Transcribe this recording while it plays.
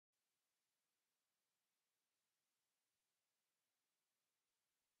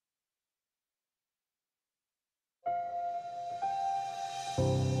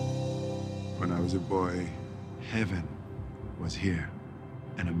when I was a boy, heaven was here,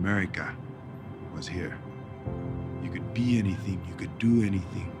 and America was here. You could be anything, you could do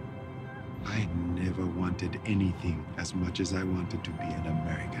anything. I never wanted anything as much as I wanted to be an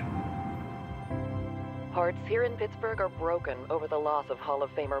American. Hearts here in Pittsburgh are broken over the loss of Hall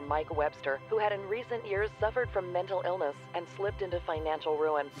of Famer Mike Webster, who had in recent years suffered from mental illness and slipped into financial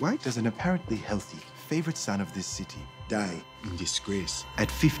ruin. Why does an apparently healthy, favorite son of this city die in disgrace at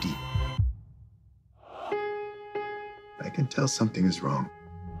 50? I can tell something is wrong.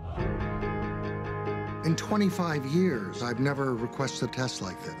 In 25 years, I've never requested a test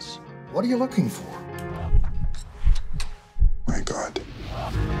like this. What are you looking for? My God.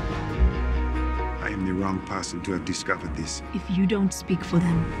 I am the wrong person to have discovered this. If you don't speak for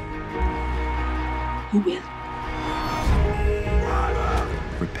them, who will?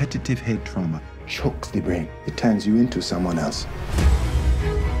 Repetitive head trauma chokes the brain. It turns you into someone else.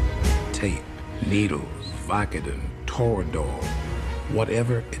 Tape, needles, Vicodin, Toradol,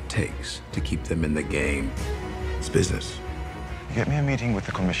 whatever it takes to keep them in the game. It's business. Get me a meeting with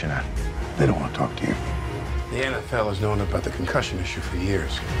the commissioner. They don't want to talk to you. The NFL has known about the concussion issue for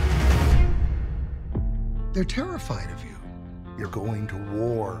years. They're terrified of you. You're going to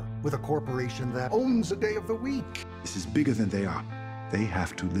war with a corporation that owns a day of the week. This is bigger than they are. They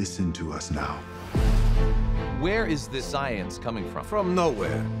have to listen to us now. Where is this science coming from? From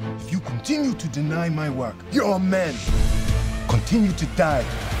nowhere. If you continue to deny my work, your men continue to die.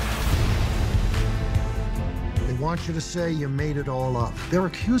 They want you to say you made it all up. They're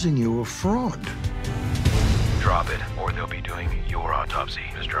accusing you of fraud. Drop it, or they'll be doing your autopsy,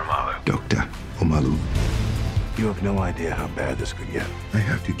 Mr. Omalu. Dr. Omalu, You have no idea how bad this could get. I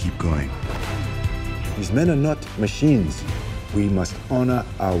have to keep going. These men are not machines. We must honor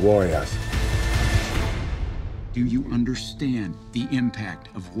our warriors. Do you understand the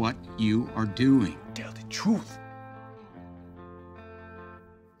impact of what you are doing? Tell the truth.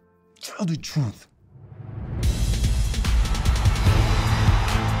 Tell the truth.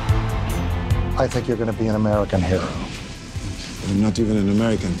 I think you're going to be an American hero. I'm not even an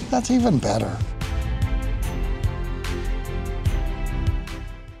American. That's even better.